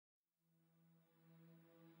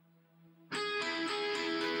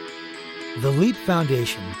The Leap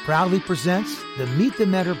Foundation proudly presents the Meet the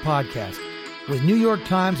Mentor podcast with New York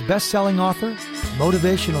Times best-selling author,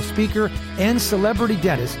 motivational speaker, and celebrity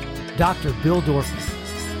dentist, Dr. Bill Dorfman.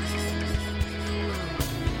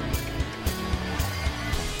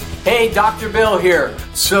 Hey, Dr. Bill here.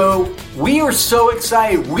 So we are so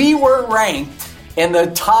excited. We were ranked in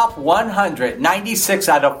the top 196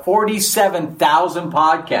 out of 47,000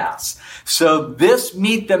 podcasts. So this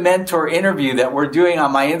Meet the Mentor interview that we're doing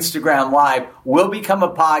on my Instagram Live will become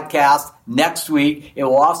a podcast next week. It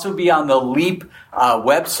will also be on the Leap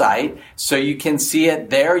website, so you can see it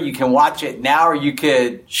there. You can watch it now, or you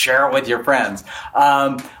could share it with your friends.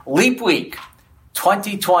 Leap Week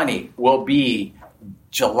 2020 will be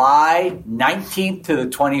July 19th to the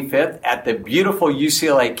 25th at the beautiful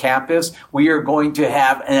UCLA campus. We are going to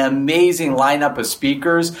have an amazing lineup of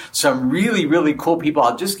speakers, some really, really cool people.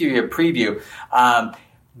 I'll just give you a preview.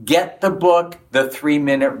 Get the book, The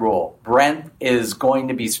 3-Minute Rule. Brent is going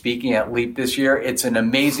to be speaking at Leap this year. It's an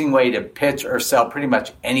amazing way to pitch or sell pretty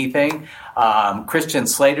much anything. Christian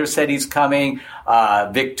Slater said he's coming.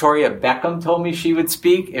 Victoria Beckham told me she would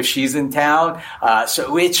speak if she's in town.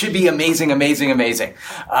 So it should be amazing, amazing, amazing.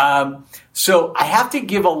 So I have to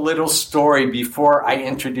give a little story before I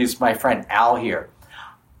introduce my friend Al here.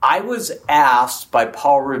 I was asked by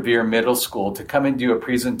Paul Revere Middle School to come and do a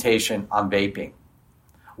presentation on vaping.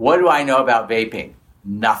 What do I know about vaping?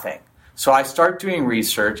 Nothing. So I start doing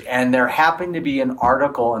research, and there happened to be an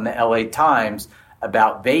article in the LA Times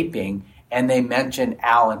about vaping, and they mentioned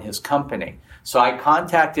Al and his company. So I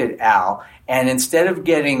contacted Al, and instead of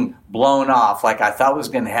getting blown off like I thought was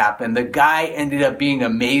going to happen, the guy ended up being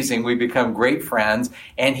amazing. We become great friends,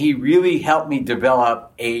 and he really helped me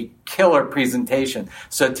develop a killer presentation.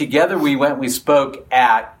 So together we spoke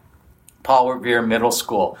at Paul Revere Middle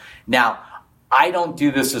School. Now, I don't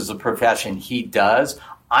do this as a profession. He does.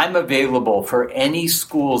 I'm available for any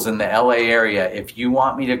schools in the LA area. If you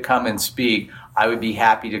want me to come and speak, I would be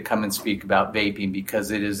happy to come and speak about vaping because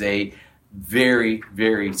it is a very,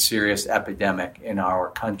 very serious epidemic in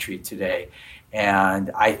our country today.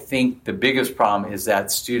 And I think the biggest problem is that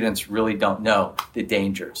students really don't know the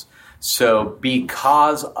dangers. So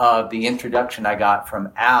because of the introduction I got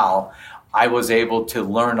from Al, I was able to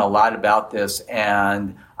learn a lot about this,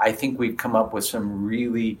 and I think we've come up with some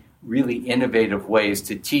really, really innovative ways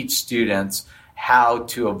to teach students how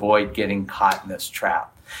to avoid getting caught in this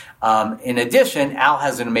trap. In addition, Al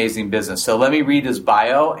has an amazing business. So let me read his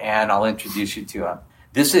bio, and I'll introduce you to him.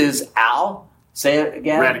 This is Al. Say it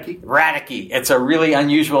again. Radicke. It's a really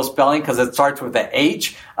unusual spelling because it starts with an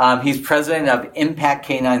H. He's president of Impact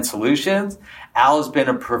Canine Solutions. Al has been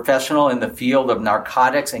a professional in the field of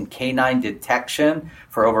narcotics and canine detection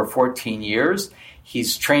for over 14 years.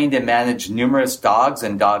 He's trained and managed numerous dogs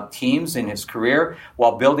and dog teams in his career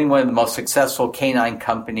while building one of the most successful canine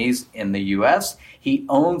companies in the U.S. He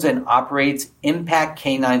owns and operates Impact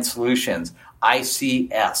Canine Solutions,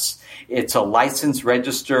 ICS. It's a license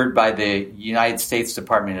registered by the United States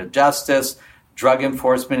Department of Justice, Drug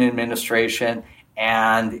Enforcement Administration,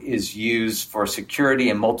 and is used for security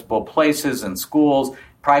in multiple places in schools,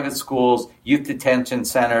 private schools, youth detention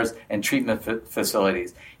centers, and treatment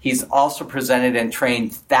facilities. He's also presented and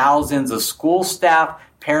trained thousands of school staff,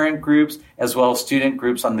 parent groups, as well as student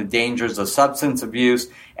groups on the dangers of substance abuse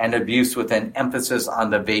and abuse with an emphasis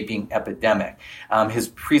on the vaping epidemic. His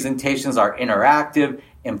presentations are interactive,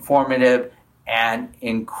 informative, and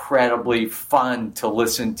incredibly fun to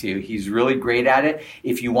listen to. He's really great at it.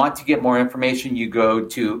 If you want to get more information, you go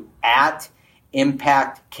to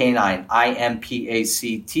 @Impact Canine,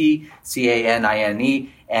 IMPACT CANINE,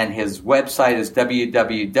 and his website is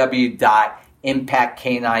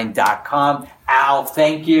www.impactcanine.com. Al,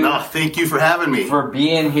 thank you. No, thank you for having me. For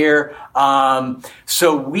being here.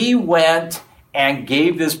 So we went and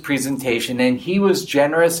gave this presentation, and he was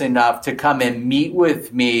generous enough to come and meet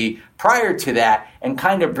with me prior to that and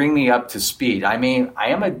kind of bring me up to speed. I mean, I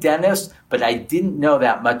am a dentist, but I didn't know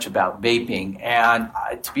that much about vaping, and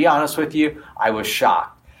to be honest with you, I was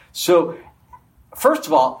shocked. So first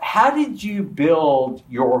of all, how did you build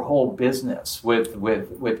your whole business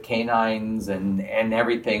with canines and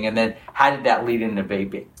everything? And then how did that lead into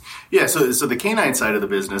vaping? Yeah, so the canine side of the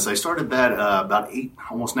business, I started that about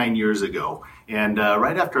almost 9 years ago. And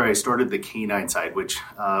right after I started the canine side, which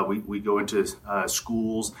we go into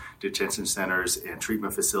schools, detention centers, and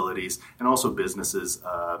treatment facilities, and also businesses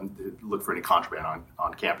look for any contraband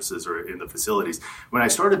on campuses or in the facilities. When I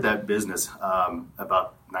started that business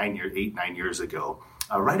about 9 years ago,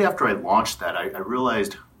 right after I launched that, I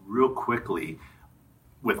realized real quickly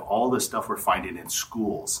with all the stuff we're finding in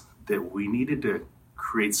schools that we needed to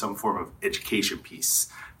create some form of education piece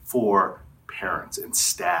for parents and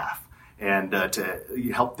staff, and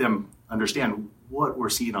to help them understand what we're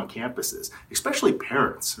seeing on campuses, especially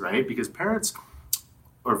parents, right? Because parents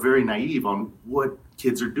are very naive on what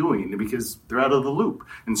kids are doing because they're out of the loop.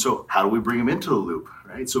 And so how do we bring them into the loop,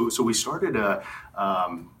 right? So we started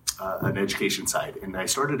an education side, and I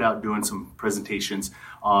started out doing some presentations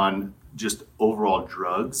on just overall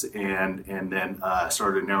drugs, and then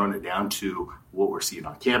started narrowing it down to what we're seeing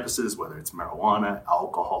on campuses, whether it's marijuana,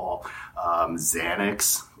 alcohol,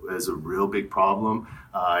 Xanax is a real big problem,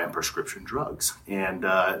 and prescription drugs. And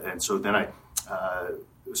so then I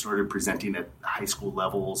started presenting at high school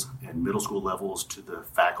levels and middle school levels to the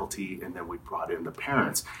faculty, and then we brought in the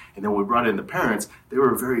parents. And then when we brought in the parents, they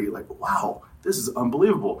were very like, wow, this is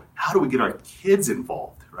unbelievable. How do we get our kids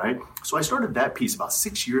involved, right? So I started that piece about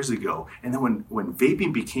 6 years ago. And then when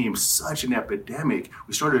vaping became such an epidemic,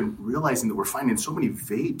 we started realizing that we're finding so many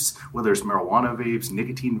vapes, whether it's marijuana vapes,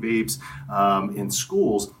 nicotine vapes, in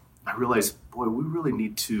schools. I realized, boy, we really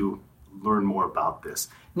need to learn more about this.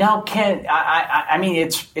 Now, Ken, I mean,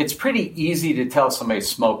 it's pretty easy to tell somebody's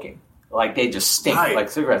smoking. Like they just stink like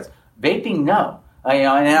cigarettes. Vaping, no.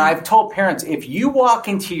 And I've told parents, if you walk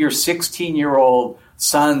into your 16-year-old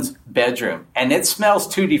son's bedroom and it smells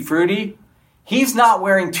Tutti Frutti, he's not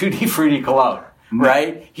wearing Tutti Frutti cologne,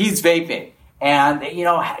 right? He's vaping. And,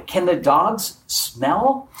 can the dogs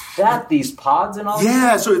smell that, these pods and all?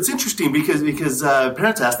 Yeah, so it's interesting because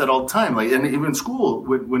parents ask that all the time. Like, and even in school,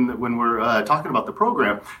 when we're talking about the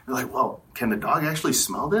program, they're like, well, can the dog actually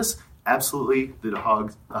smell this? Absolutely, the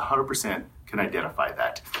dog 100% can identify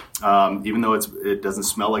that. Even though it doesn't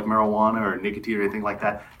smell like marijuana or nicotine or anything like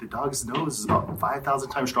that, the dog's nose is about 5,000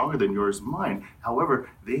 times stronger than yours and mine. However,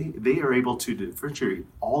 they are able to differentiate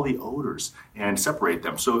all the odors and separate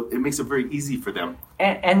them. So it makes it very easy for them.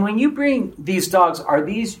 And when you bring these dogs, are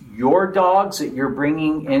these your dogs that you're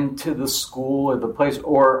bringing into the school or the place,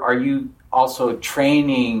 or are you also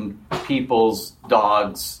training people's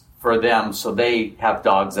dogs for them so they have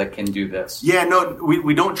dogs that can do this? Yeah, no,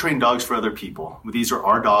 we don't train dogs for other people. These are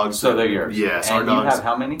our dogs. So they're yours? Yes, and our dogs. And you have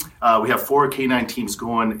how many? We have 4 canine teams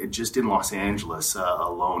going just in Los Angeles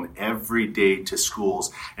alone every day to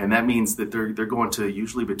schools. And that means that they're going to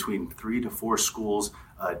usually between 3 to 4 schools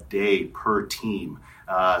a day per team.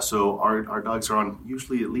 So our dogs are on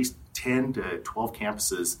usually at least 10 to 12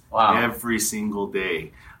 campuses every single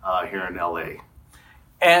day here in LA.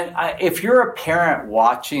 And if you're a parent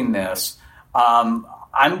watching this, I'm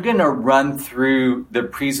going to run through the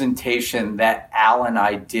presentation that Al and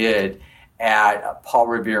I did at Paul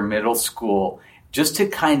Revere Middle School just to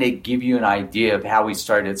kind of give you an idea of how we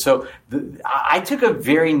started. So I took a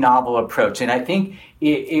very novel approach, and I think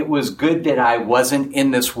it was good that I wasn't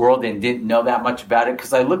in this world and didn't know that much about it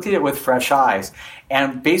because I looked at it with fresh eyes.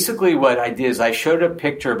 And basically what I did is I showed a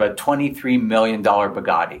picture of a $23 million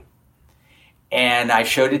Bugatti. And I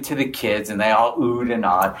showed it to the kids, and they all oohed and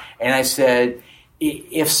awed. And I said,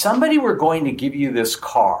 if somebody were going to give you this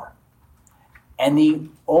car, and the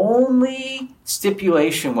only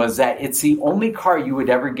stipulation was that it's the only car you would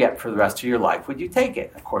ever get for the rest of your life, would you take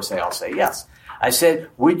it? Of course, they all say yes. I said,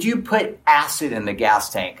 would you put acid in the gas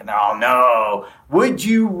tank? And they're all, no. Would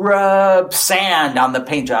you rub sand on the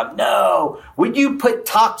paint job? No. Would you put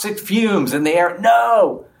toxic fumes in the air?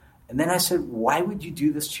 No. And then I said, why would you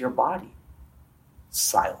do this to your body?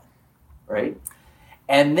 Silent, right?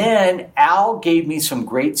 And then Al gave me some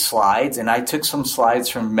great slides, and I took some slides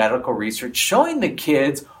from medical research showing the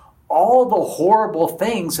kids all the horrible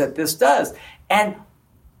things that this does. And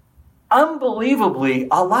unbelievably,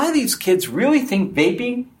 a lot of these kids really think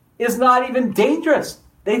vaping is not even dangerous.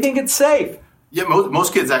 They think it's safe. Yeah,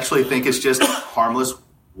 most kids actually think it's just harmless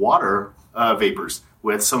water vapors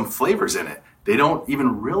with some flavors in it. They don't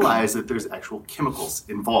even realize that there's actual chemicals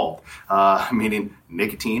involved, meaning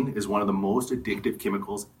nicotine is one of the most addictive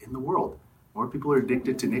chemicals in the world. More people are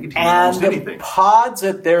addicted to nicotine than almost anything. And the pods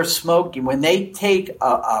that they're smoking, when they take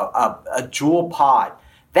a Juul pod,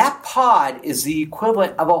 that pod is the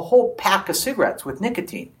equivalent of a whole pack of cigarettes with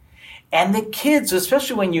nicotine. And the kids,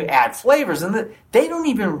 especially when you add flavors, they don't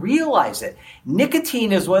even realize it.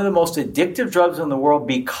 Nicotine is one of the most addictive drugs in the world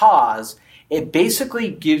because it basically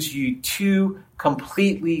gives you 2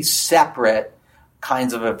 completely separate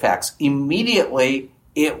kinds of effects. Immediately,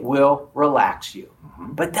 it will relax you.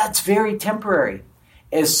 Mm-hmm. But that's very temporary.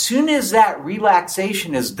 As soon as that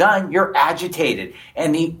relaxation is done, you're agitated.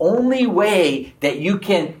 And the only way that you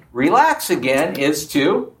can relax again is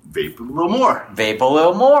to vape a little more. Vape a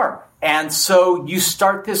little more. And so you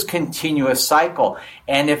start this continuous cycle.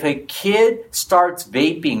 And if a kid starts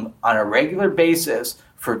vaping on a regular basis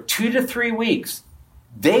for 2 to 3 weeks,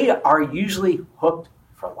 they are usually hooked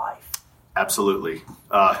for life. Absolutely.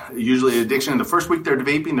 Usually addiction, the first week they're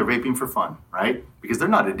vaping for fun, right? Because they're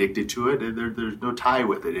not addicted to it. There's no tie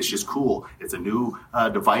with it. It's just cool. It's a new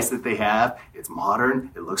device that they have. It's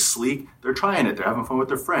modern. It looks sleek. They're trying it. They're having fun with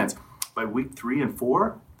their friends. By week 3 and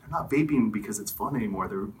 4, they're not vaping because it's fun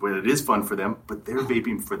anymore. Well, it is fun for them, but they're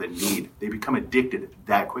vaping for the need. They become addicted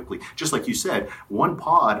that quickly. Just like you said, one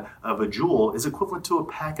pod of a Juul is equivalent to a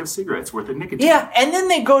pack of cigarettes worth of nicotine. Yeah, and then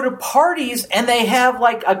they go to parties and they have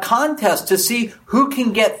like a contest to see who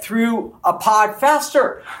can get through a pod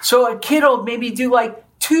faster. So a kid will maybe do like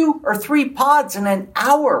 2 or 3 pods in an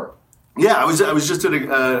hour. Yeah, I was just at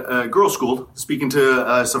a girls' school speaking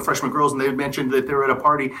to some freshman girls, and they mentioned that they were at a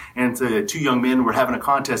party, and 2 young men were having a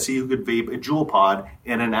contest to see who could vape a Juul pod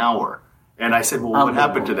in an hour. And I said, well, what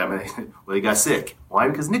happened to them? And they said, well, they got sick. Why?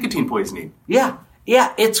 Because nicotine poisoning. Yeah,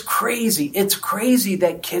 it's crazy. It's crazy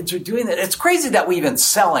that kids are doing that. It's crazy that we even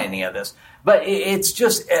sell any of this, but it's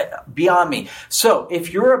just beyond me. So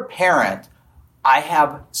if you're a parent, I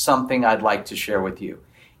have something I'd like to share with you.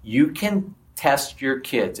 You can test your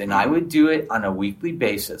kids, and I would do it on a weekly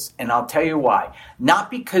basis. And I'll tell you why.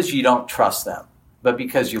 Not because you don't trust them, but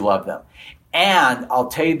because you love them. And I'll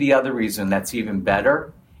tell you the other reason that's even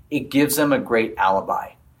better. It gives them a great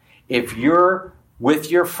alibi. If you're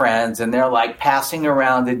with your friends and they're like passing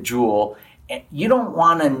around a Juul, you don't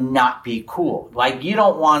want to not be cool. Like you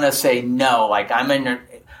don't want to say no, like I'm in.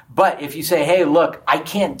 But if you say, hey, look, I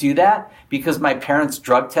can't do that because my parents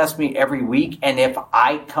drug test me every week, and if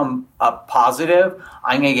I come up positive,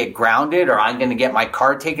 I'm going to get grounded or I'm going to get my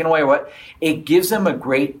car taken away. It gives them a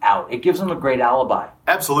great out. It gives them a great alibi.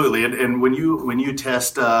 Absolutely. And when you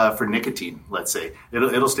test for nicotine, let's say,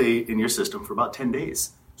 it'll stay in your system for about 10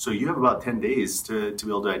 days. So you have about 10 days to be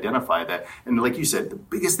able to identify that. And like you said, the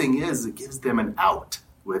biggest thing is it gives them an out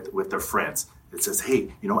with their friends. It says,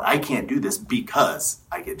 hey, I can't do this because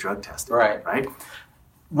I get drug tested. Right?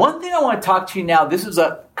 One thing I want to talk to you now, this is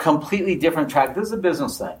a completely different track. This is a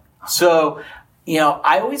business thing. So,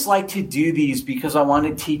 I always like to do these because I want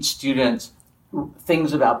to teach students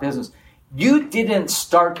things about business. You didn't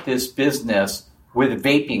start this business with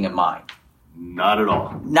vaping in mind. Not at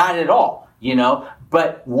all. Not at all,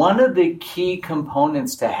 But one of the key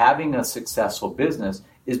components to having a successful business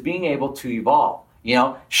is being able to evolve.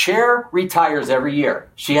 Cher retires every year.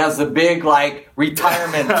 She has the big,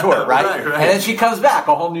 retirement tour, right? Right. And then she comes back,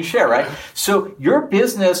 a whole new Cher, right? So your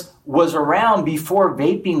business was around before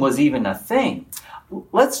vaping was even a thing.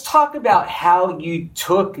 Let's talk about how you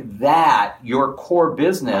took that, your core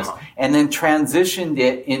business, and then transitioned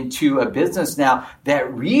it into a business now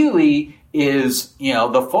that really is,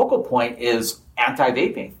 the focal point is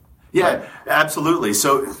anti-vaping. Yeah, absolutely.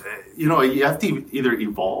 So, you have to either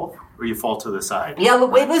evolve or you fall to the side. Yeah,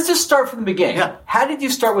 wait, let's just start from the beginning. Yeah. How did you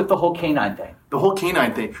start with the whole canine thing? The whole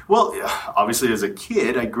canine thing. Well, obviously as a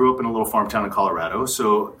kid, I grew up in a little farm town in Colorado,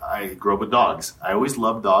 so I grew up with dogs. I always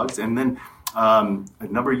loved dogs. And then a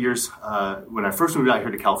number of years, when I first moved out here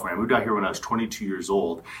to California, I moved out here when I was 22 years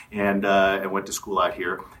old, and I went to school out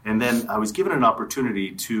here. And then I was given an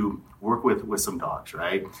opportunity to work with some dogs,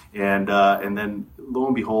 right? And then lo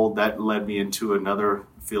and behold, that led me into another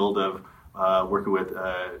field of working with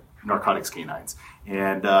narcotics canines,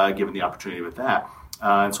 and given the opportunity with that.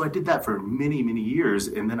 And so I did that for many, many years,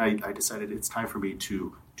 and then I decided it's time for me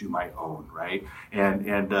to do my own, right?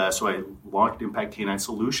 And so I launched Impact Canine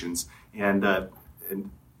Solutions, and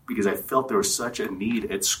because I felt there was such a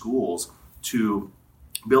need at schools to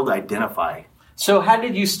build identify. So how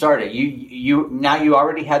did you start it? You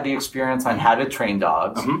already had the experience on how to train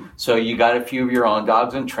dogs, so you got a few of your own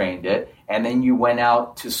dogs and trained it, and then you went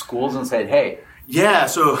out to schools and said, hey. Yeah,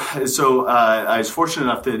 so I was fortunate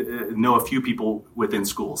enough to know a few people within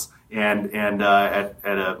schools and at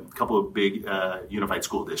a couple of big unified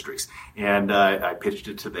school districts, and I pitched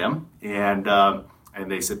it to them, and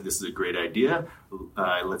they said this is a great idea.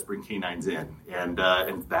 Let's bring canines in, and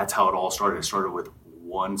that's how it all started. It started with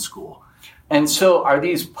one school. And so, are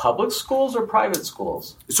these public schools or private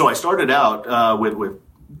schools? So I started out with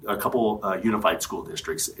a couple unified school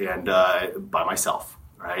districts and by myself,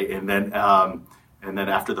 right, and then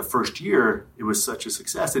after the first year, it was such a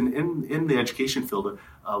success. And in the education field,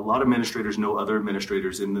 a lot of administrators know other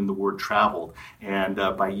administrators, and then the word traveled. And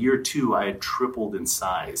by year 2, I had tripled in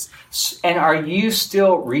size. And are you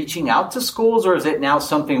still reaching out to schools, or is it now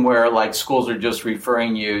something where schools are just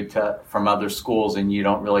referring you from other schools, and you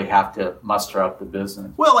don't really have to muster up the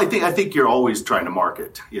business? Well, I think you're always trying to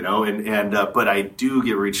market, but I do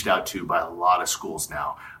get reached out to by a lot of schools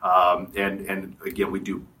now. And again, we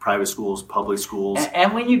do private schools, public schools.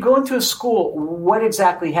 And when you go into a school, what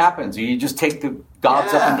exactly happens? You just take the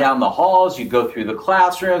dogs up and down the halls. You go through the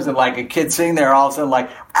classrooms, and like a kid sitting there, all of a sudden like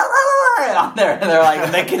on there, and they're like,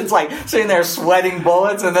 and the kid's like sitting there sweating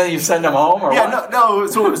bullets, and then you send them home. Or what? No.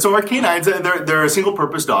 So our canines, they're a single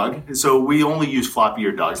purpose dog. So we only use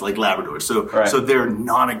floppy-eared dogs like Labradors. So they're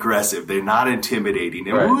non-aggressive. They're not intimidating.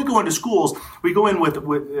 And when we go into schools, we go in with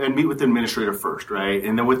and meet with the administrator first, right?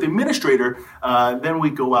 And then with the administrator, then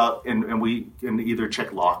we go out and we can either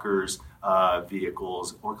check lockers,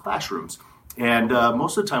 vehicles, or classrooms. And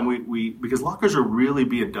most of the time, we because lockers are really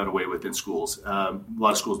being done away with in schools. A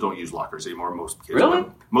lot of schools don't use lockers anymore.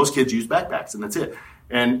 Most kids use backpacks, and that's it.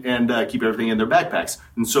 And keep everything in their backpacks.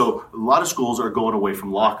 And so a lot of schools are going away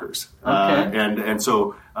from lockers.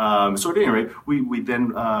 So at any rate, we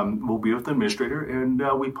then we'll be with the administrator,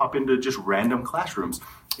 and we pop into just random classrooms.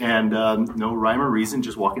 And no rhyme or reason,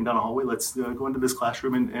 just walking down a hallway, let's go into this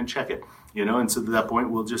classroom and check it. And so at that point,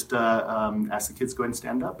 we'll just ask the kids to go ahead and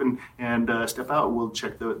stand up and step out. We'll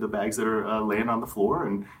check the bags that are laying on the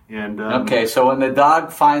floor. Okay, so when the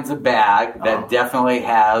dog finds a bag that definitely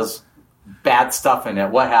has bad stuff in it,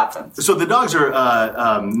 what happens? So the dogs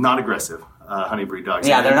are not aggressive. Honey breed dogs.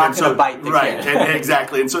 Yeah, they're not going to bite the kid. Right,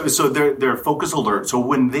 exactly. And so they're focus alert. So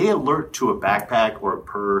when they alert to a backpack or a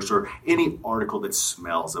purse or any article that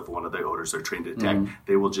smells of one of the odors they're trained to detect,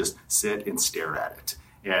 they will just sit and stare at it.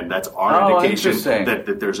 And that's our indication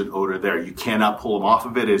that there's an odor there. You cannot pull them off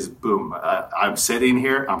of it. Is boom, I'm sitting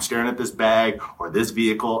here, I'm staring at this bag or this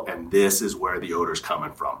vehicle, and this is where the odor's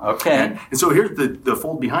coming from. Okay. And so here's the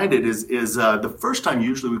fold behind it is the first time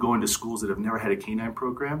usually we go into schools that have never had a canine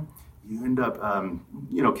program, you end up,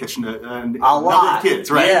 catching a number of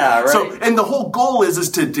kids, right? Yeah, right. So, and the whole goal is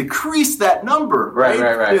to decrease that number, right?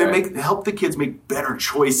 Right. Help the kids make better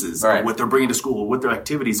choices of what they're bringing to school, what their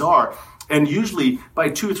activities are. And usually by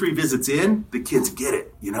 2 or 3 visits in, the kids get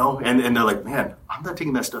it, and they're like, man, I'm not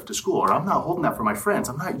taking that stuff to school, or I'm not holding that for my friends.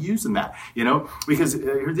 I'm not using that, because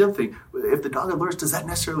here's the other thing. If the dog alerts, does that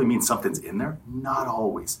necessarily mean something's in there? Not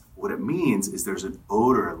always. What it means is there's an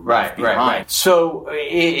odor left behind. Right. So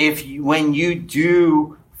when you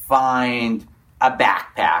do find a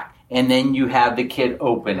backpack and then you have the kid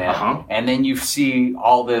open it and then you see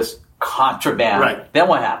all this contraband, then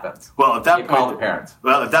what happens? Well, at that point, call the parents.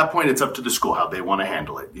 Well, at that point, it's up to the school how they want to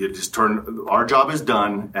handle it. You just our job is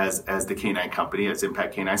done as the canine company, as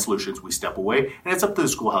Impact Canine Solutions. We step away, and it's up to the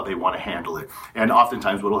school how they want to handle it. And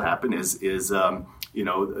oftentimes, what will happen is a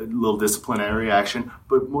little disciplinary action,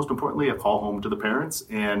 but most importantly, a call home to the parents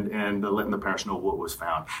and letting the parents know what was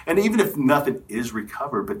found. And even if nothing is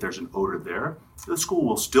recovered, but there's an odor there, the school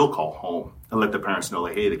will still call home and let the parents know,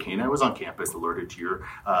 like, hey, the canine was on campus, alerted to your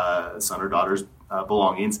son or daughter's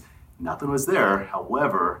belongings. Nothing was there.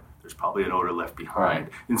 However, there's probably an odor left behind. Right.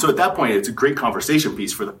 And so at that point, it's a great conversation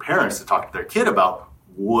piece for the parents to talk to their kid about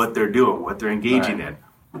what they're doing, what they're engaging in.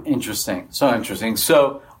 Interesting. So interesting.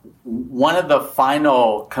 So one of the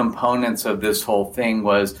final components of this whole thing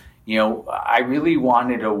was, I really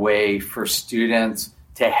wanted a way for students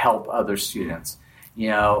to help other students.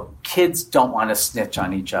 Kids don't want to snitch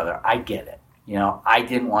on each other. I get it. I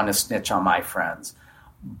didn't want to snitch on my friends.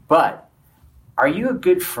 But are you a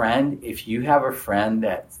good friend if you have a friend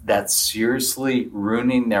that's seriously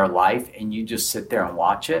ruining their life and you just sit there and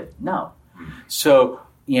watch it? No. So,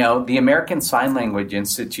 the American Sign Language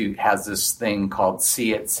Institute has this thing called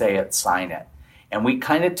See It, Say It, Sign It. And we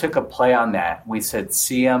kind of took a play on that. We said,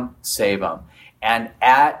 see them, save them. And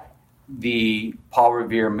at the Paul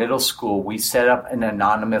Revere Middle School, we set up an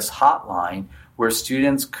anonymous hotline where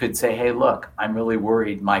students could say, hey, look, I'm really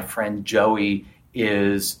worried my friend Joey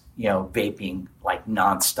is, vaping like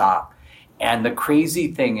nonstop. And the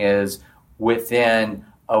crazy thing is, within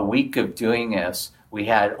a week of doing this, we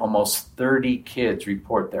had almost 30 kids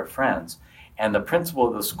report their friends. And the principal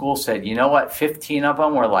of the school said, you know what, 15 of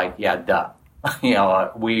them were like, yeah, duh.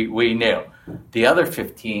 We knew. The other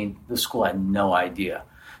 15, the school had no idea.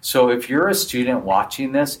 So if you're a student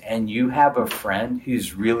watching this and you have a friend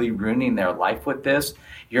who's really ruining their life with this,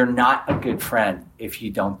 you're not a good friend if you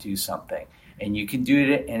don't do something. And you can do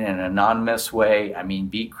it in an anonymous way. I mean,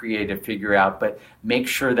 be creative, figure out, but make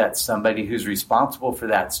sure that somebody who's responsible for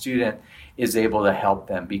that student is able to help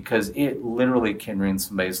them, because it literally can ruin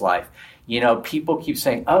somebody's life. People keep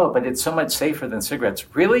saying, oh, but it's so much safer than cigarettes.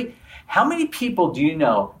 Really? How many people do you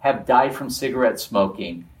know have died from cigarette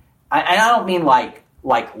smoking? I don't mean like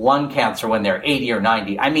lung cancer when they're 80 or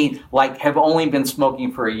 90. I mean, have only been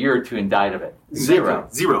smoking for a year or two and died of it. Zero.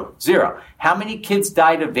 How many kids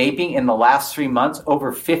died of vaping in the last 3 months?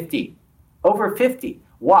 Over 50.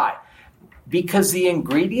 Why? because the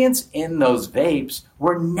ingredients in those vapes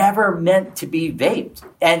were never meant to be vaped.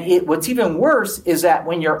 And what's even worse is that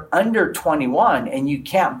when you're under 21 and you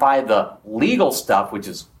can't buy the legal stuff, which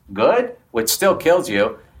is good, which still kills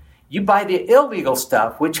you, you buy the illegal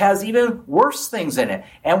stuff, which has even worse things in it.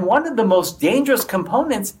 And one of the most dangerous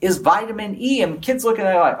components is vitamin E. And kids looking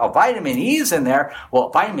at it like, oh, vitamin E is in there. Well,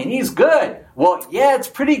 vitamin E is good. Well, yeah, it's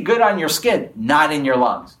pretty good on your skin, not in your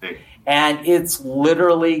lungs. And it's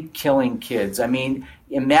literally killing kids. I mean,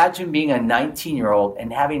 imagine being a 19-year-old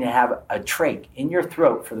and having to have a trach in your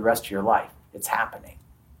throat for the rest of your life. It's happening.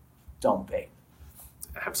 Don't vape.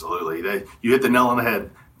 Absolutely. You hit the nail on the head.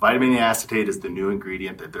 Vitamin E acetate is the new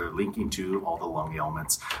ingredient that they're linking to all the lung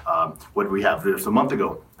ailments. What did we have just a month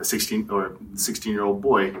ago? A 16-year-old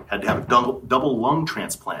boy had to have a double lung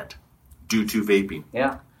transplant due to vaping.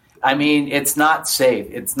 Yeah. I mean, it's not safe.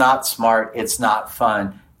 It's not smart. It's not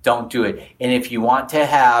fun. Don't do it. And if you want to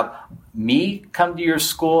have me come to your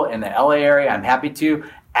school in the LA area, I'm happy to.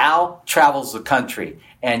 Al travels the country,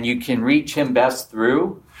 and you can reach him best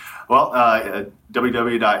through? Well,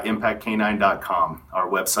 www.impactcanine.com, our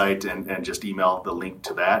website, and just email the link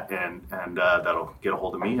to that, and that'll get a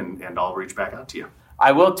hold of me, and I'll reach back out to you.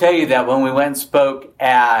 I will tell you that when we went and spoke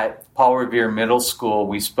at Paul Revere Middle School,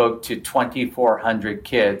 we spoke to 2,400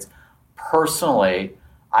 kids. Personally,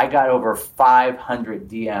 I got over 500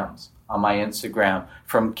 DMs on my Instagram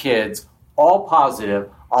from kids, all positive,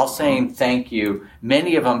 all saying thank you.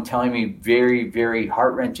 Many of them telling me very, very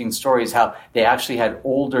heart-wrenching stories, how they actually had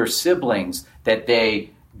older siblings that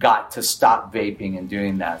they got to stop vaping and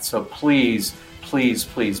doing that. So please, please,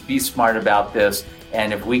 please be smart about this.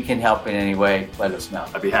 And if we can help in any way, let us know.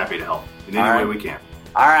 I'd be happy to help in any way we can.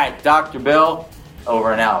 All right, Dr. Bill,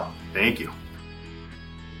 over and out. Thank you.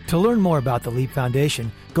 To learn more about the LEAP Foundation,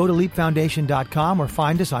 go to leapfoundation.com or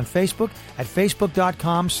find us on Facebook at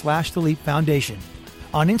facebook.com/The Leap Foundation,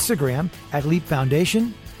 on Instagram at Leap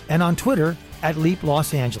Foundation, and on Twitter at Leap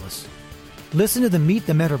Los Angeles. Listen to the Meet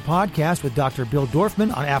the Mentor podcast with Dr. Bill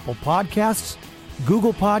Dorfman on Apple Podcasts,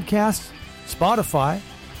 Google Podcasts, Spotify,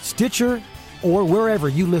 Stitcher, or wherever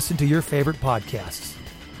you listen to your favorite podcasts.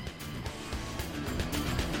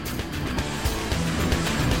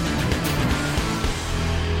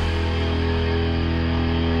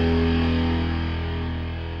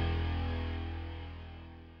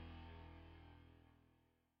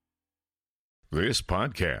 This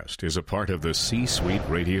podcast is a part of the C-Suite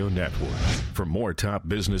Radio Network. For more top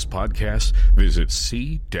business podcasts, visit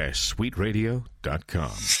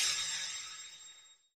c-suiteradio.com.